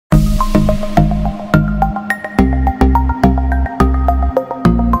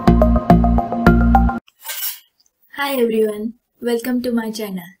Hi everyone, welcome to my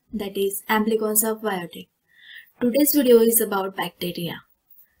channel, that is Amplicons of Biotech. Today's video is about bacteria.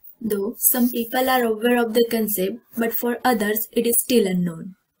 Though some people are aware of the concept, but for others it is still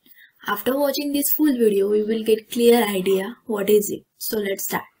unknown. After watching this full video, we will get clear idea what is it. So let's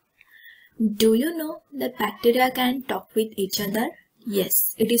start. Do you know that bacteria can talk with each other?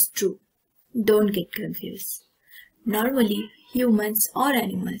 Yes, it is true. Don't get confused. Normally, humans or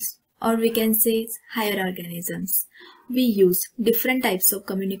animals, or we can say higher organisms, we use different types of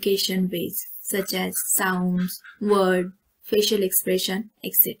communication ways such as sounds, word, facial expression,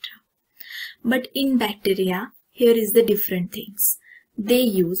 etc. But in bacteria, here is the different things. They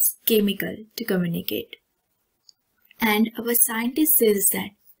use chemical to communicate. And our scientist says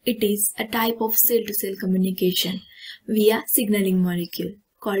that it is a type of cell-to-cell communication via signaling molecule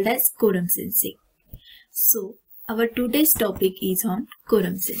called as quorum sensing. So, our today's topic is on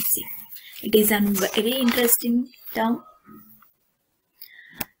quorum sensing. It is a very interesting term.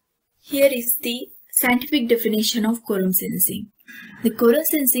 Here is the scientific definition of quorum sensing. The quorum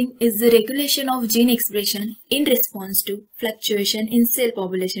sensing is the regulation of gene expression in response to fluctuation in cell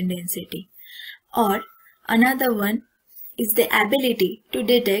population density. Or another one is the ability to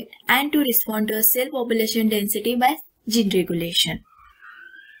detect and to respond to a cell population density by gene regulation.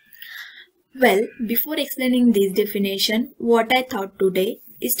 Well, before explaining this definition, what I thought today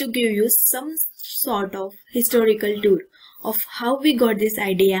is to give you some sort of historical tour of how we got this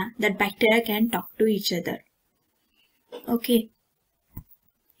idea that bacteria can talk to each other. Okay,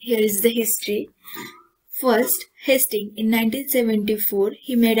 here is the history. First, Hastings in 1974,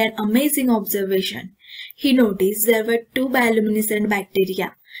 he made an amazing observation. He noticed there were two bioluminescent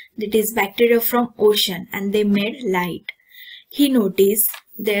bacteria, that is bacteria from ocean, and they made light. He noticed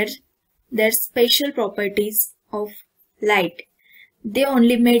their special properties of light. They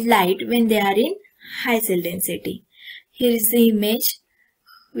only made light when they are in high cell density. Here is the image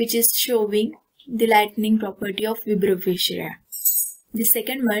which is showing the lightning property of Vibrio fischeri. The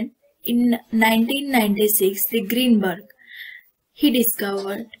second one, in 1996, the Greenberg, he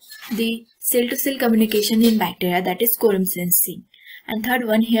discovered the cell-to-cell communication in bacteria, that is quorum sensing. And third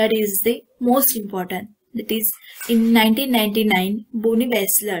one, here is the most important, that is in 1999, Bonnie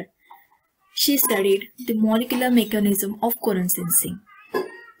Wessler, she studied the molecular mechanism of quorum sensing.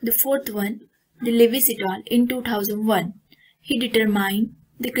 The fourth one, the Lewis et al. In 2001, he determined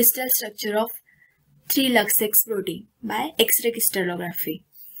the crystal structure of 3-Luxex protein by X-ray crystallography.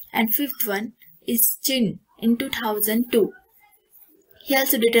 And fifth one is Chin in 2002. He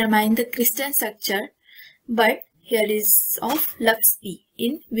also determined the crystal structure, but here is of Lux P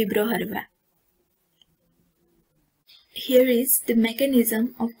in Vibrio herba. Here is the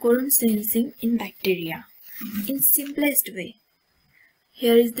mechanism of quorum sensing in bacteria. In simplest way,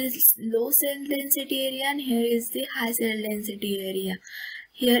 here is the low cell density area and here is the high cell density area.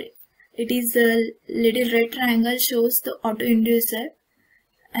 Here it is a little red triangle shows the autoinducer,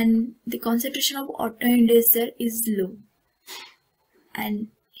 and the concentration of autoinducer is low. And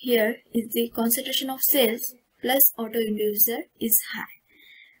here is the concentration of cells plus autoinducer is high,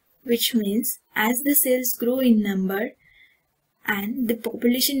 which means as the cells grow in number and the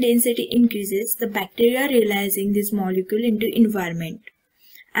population density increases, the bacteria are realizing this molecule into environment.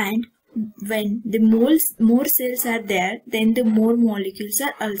 And when the more cells are there, then the more molecules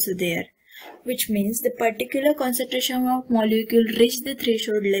are also there, which means the particular concentration of molecule reach the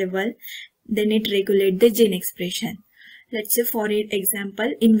threshold level, then it regulates the gene expression. Let's say for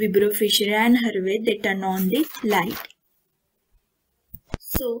example, in Vibrio fischeri and herbae, they turn on the light.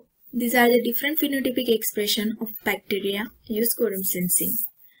 So, these are the different phenotypic expression of bacteria use quorum sensing.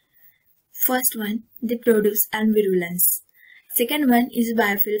 First one, they produce virulence. Second one is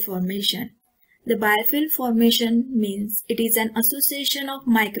biofilm formation. The biofilm formation means it is an association of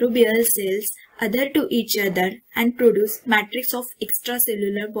microbial cells other to each other and produce matrix of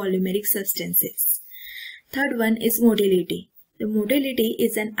extracellular polymeric substances. Third one is motility. The motility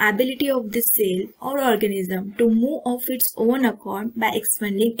is an ability of the cell or organism to move of its own accord by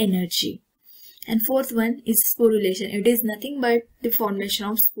expending energy. And fourth one is sporulation. It is nothing but the formation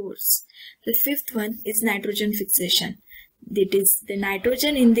of spores. The fifth one is nitrogen fixation. That is the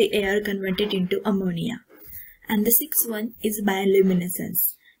nitrogen in the air converted into ammonia. And the sixth one is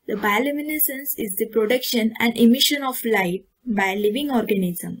bioluminescence. The bioluminescence is the production and emission of light by living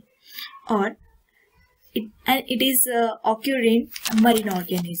organism, or it is occurring marine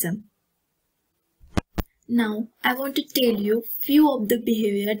organism. Now, I want to tell you few of the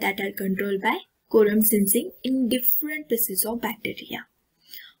behavior that are controlled by quorum sensing in different species of bacteria.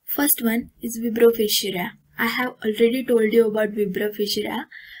 First one is Vibrio fischeri. I have already told you about Vibrio fischeri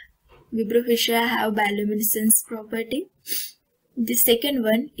Vibrofiscia have bioluminescence property. The second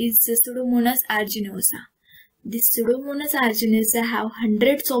one is Pseudomonas aeruginosa. The Pseudomonas aeruginosa have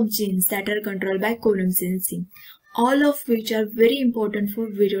hundreds of genes that are controlled by quorum sensing, all of which are very important for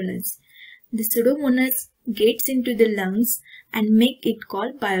virulence. The Pseudomonas gets into the lungs and make it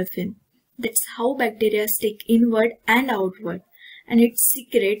called biofilm. That's how bacteria stick inward and outward, and it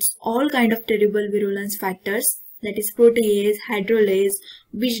secretes all kind of terrible virulence factors, that is protease, hydrolase,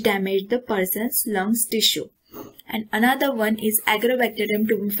 which damage the person's lungs tissue. And another one is Agrobacterium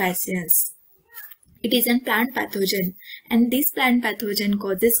tumefaciens. It is a plant pathogen, and this plant pathogen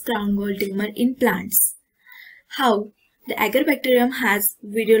causes crown gall tumor in plants. How? The Agrobacterium has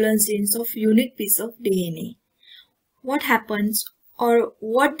virulence genes of unique piece of DNA. What happens or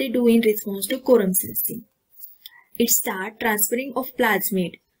what they do in response to quorum sensing? It starts transferring of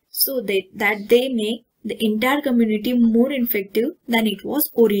plasmid so that they make the entire community more infective than it was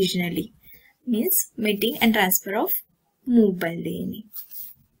originally. Means mating and transfer of mobile DNA.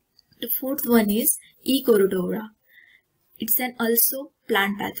 The fourth one is E. corrodora. It's an also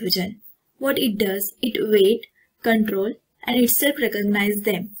plant pathogen. What it does, it wait, control, and itself recognize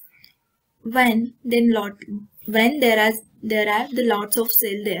them. When there are the lots of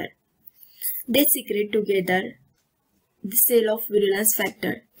cell there, they secrete together the cell of virulence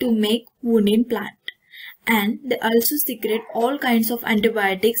factor to make wound in plant, and they also secrete all kinds of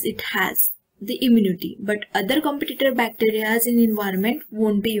antibiotics it has, the immunity, but other competitor bacteria in environment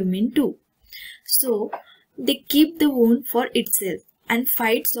won't be immune too. So they keep the wound for itself and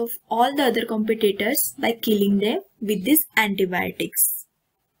fights off all the other competitors by killing them with these antibiotics.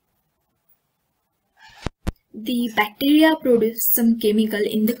 The bacteria produce some chemical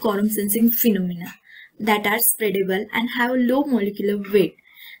in the quorum sensing phenomena that are spreadable and have low molecular weight.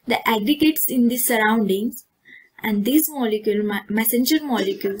 They aggregates in the surroundings, and these messenger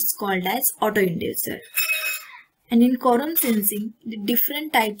molecules called as autoinducer. And in quorum sensing, the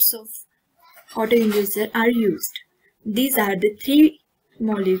different types of autoinducer are used. These are the three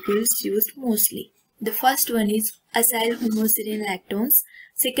molecules used mostly. The first one is acyl homoserine lactones,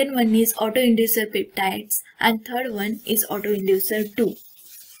 second one is autoinducer peptides, and third one is autoinducer 2.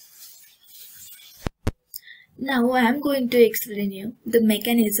 Now I am going to explain you the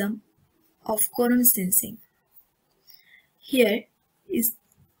mechanism of quorum sensing. Here is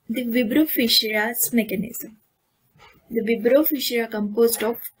the Vibrofiscia's mechanism. The Vibrofiscia are composed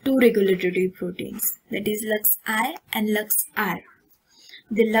of two regulatory proteins, that is LuxI and LuxR.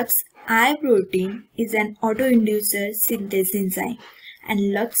 The LuxI protein is an autoinducer synthase enzyme, and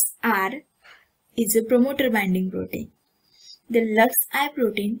LuxR is a promoter binding protein. The LuxI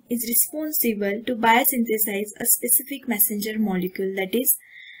protein is responsible to biosynthesize a specific messenger molecule, that is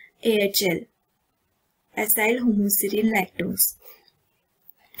AHL, acyl homoserine lactose.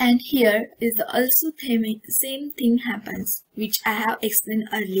 And here is also same thing happens, which I have explained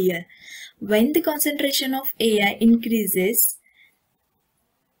earlier. When the concentration of AI increases,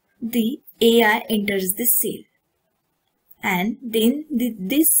 the AI enters the cell, and then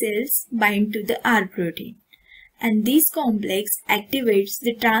these cells bind to the R protein, and this complex activates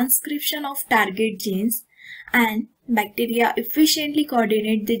the transcription of target genes, and bacteria efficiently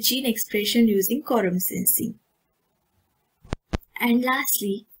coordinate the gene expression using quorum sensing. And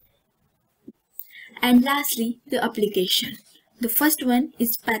lastly, the application. The first one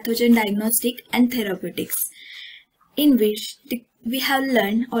is pathogen diagnostic and therapeutics, in which we have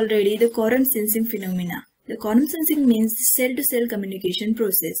learned already the quorum sensing phenomena. The quorum sensing means the cell-to-cell communication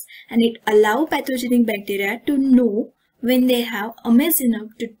process, and it allows pathogenic bacteria to know when they have amaze enough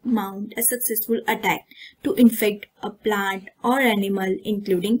to mount a successful attack to infect a plant or animal,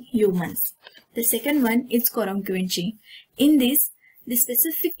 including humans. The second one is quorum quenching. In this, the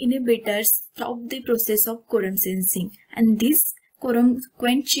specific inhibitors stop the process of quorum sensing, and this quorum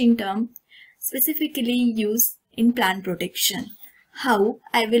quenching term specifically used in plant protection. How?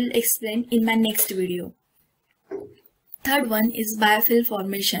 I will explain in my next video. Third one is biofilm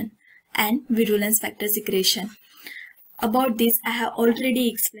formation and virulence factor secretion. About this, I have already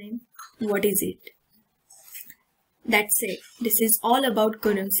explained what is it. That's it. This is all about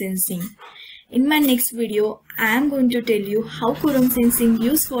quorum sensing. In my next video, I am going to tell you how quorum sensing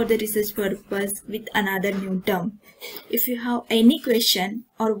used for the research purpose with another new term. If you have any question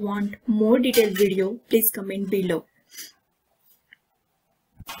or want more detailed video, please comment below.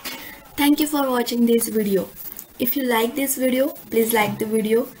 Thank you for watching this video. If you like this video, please like the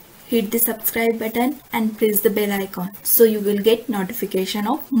video, hit the subscribe button and press the bell icon so you will get notification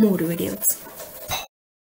of more videos.